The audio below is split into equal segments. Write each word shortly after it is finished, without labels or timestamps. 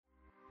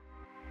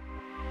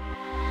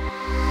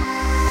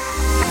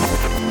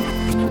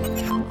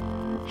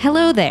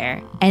Hello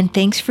there, and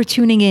thanks for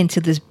tuning in to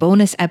this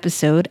bonus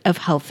episode of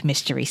Health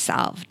Mystery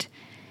Solved.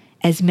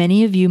 As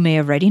many of you may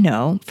already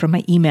know from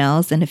my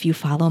emails and if you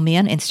follow me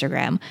on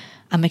Instagram,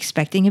 I'm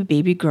expecting a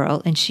baby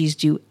girl and she's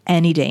due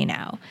any day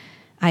now.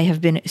 I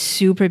have been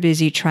super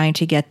busy trying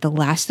to get the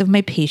last of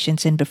my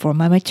patients in before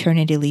my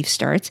maternity leave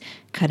starts,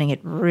 cutting it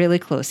really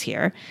close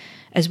here,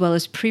 as well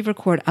as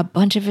pre-record a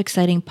bunch of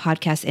exciting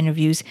podcast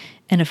interviews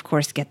and of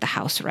course get the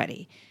house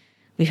ready.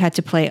 We've had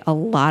to play a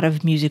lot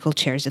of musical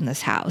chairs in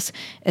this house,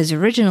 as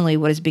originally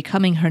what is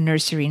becoming her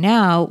nursery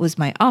now was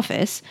my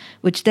office,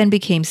 which then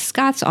became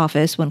Scott's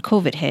office when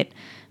COVID hit.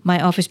 My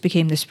office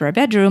became the spare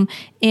bedroom,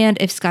 and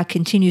if Scott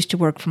continues to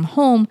work from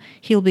home,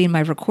 he'll be in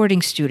my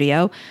recording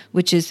studio,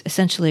 which is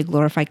essentially a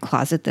glorified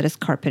closet that is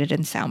carpeted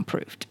and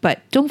soundproofed.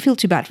 But don't feel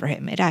too bad for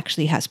him. It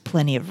actually has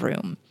plenty of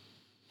room.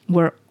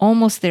 We're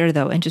almost there,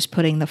 though, and just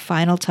putting the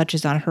final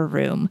touches on her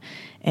room.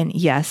 And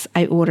yes,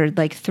 I ordered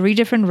like 3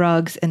 different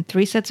rugs and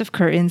 3 sets of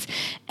curtains,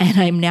 and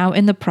I'm now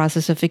in the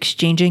process of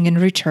exchanging and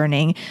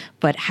returning,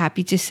 but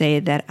happy to say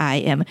that I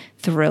am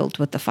thrilled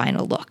with the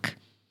final look.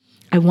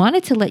 I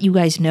wanted to let you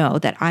guys know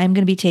that I'm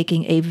going to be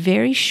taking a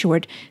very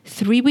short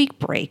 3-week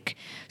break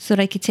so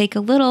that I could take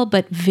a little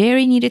but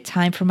very needed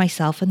time for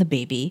myself and the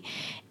baby,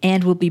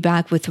 and we'll be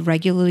back with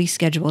regularly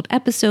scheduled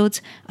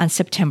episodes on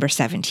September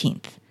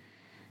 17th.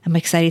 I'm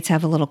excited to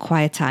have a little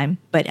quiet time,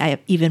 but I am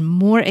even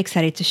more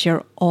excited to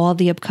share all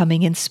the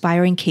upcoming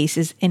inspiring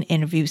cases and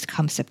interviews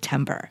come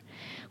September.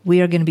 We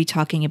are going to be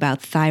talking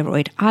about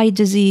thyroid eye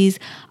disease,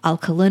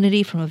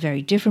 alkalinity from a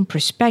very different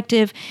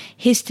perspective,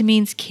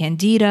 histamines,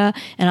 candida,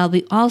 and I'll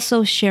be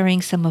also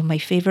sharing some of my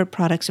favorite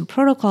products and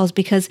protocols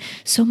because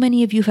so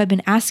many of you have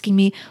been asking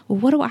me, well,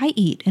 what do I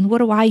eat and what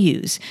do I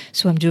use?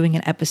 So I'm doing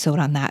an episode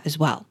on that as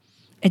well.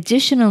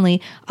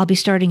 Additionally, I'll be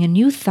starting a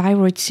new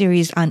thyroid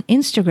series on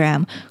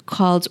Instagram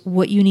called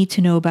What You Need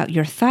to Know About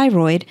Your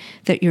Thyroid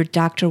that your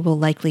doctor will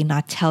likely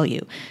not tell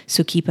you.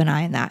 So keep an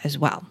eye on that as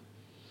well.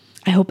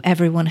 I hope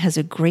everyone has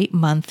a great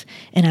month,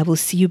 and I will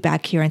see you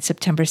back here on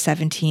September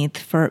 17th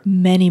for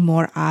many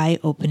more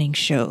eye-opening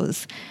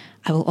shows.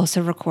 I will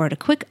also record a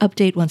quick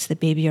update once the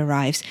baby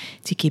arrives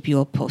to keep you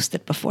all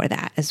posted before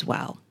that as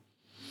well.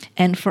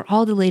 And for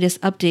all the latest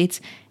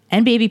updates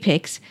and baby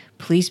pics,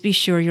 please be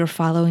sure you're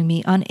following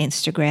me on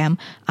Instagram.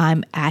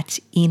 I'm at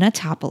Ina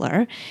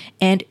Toppler.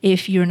 And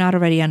if you're not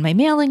already on my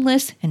mailing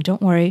list, and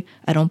don't worry,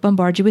 I don't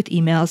bombard you with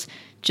emails,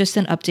 just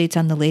send updates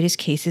on the latest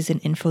cases and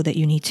info that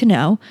you need to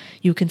know.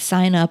 You can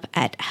sign up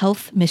at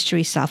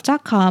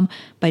healthmysterysolved.com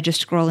by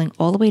just scrolling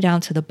all the way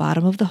down to the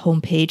bottom of the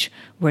homepage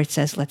where it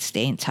says, Let's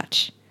stay in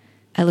touch.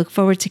 I look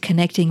forward to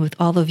connecting with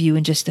all of you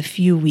in just a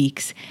few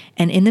weeks.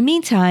 And in the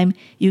meantime,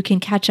 you can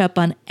catch up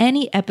on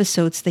any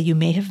episodes that you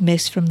may have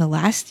missed from the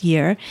last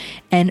year.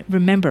 And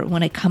remember,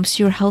 when it comes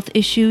to your health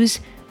issues,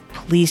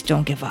 please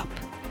don't give up.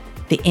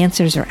 The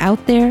answers are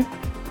out there,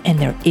 and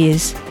there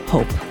is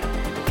hope.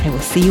 I will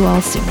see you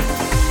all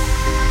soon.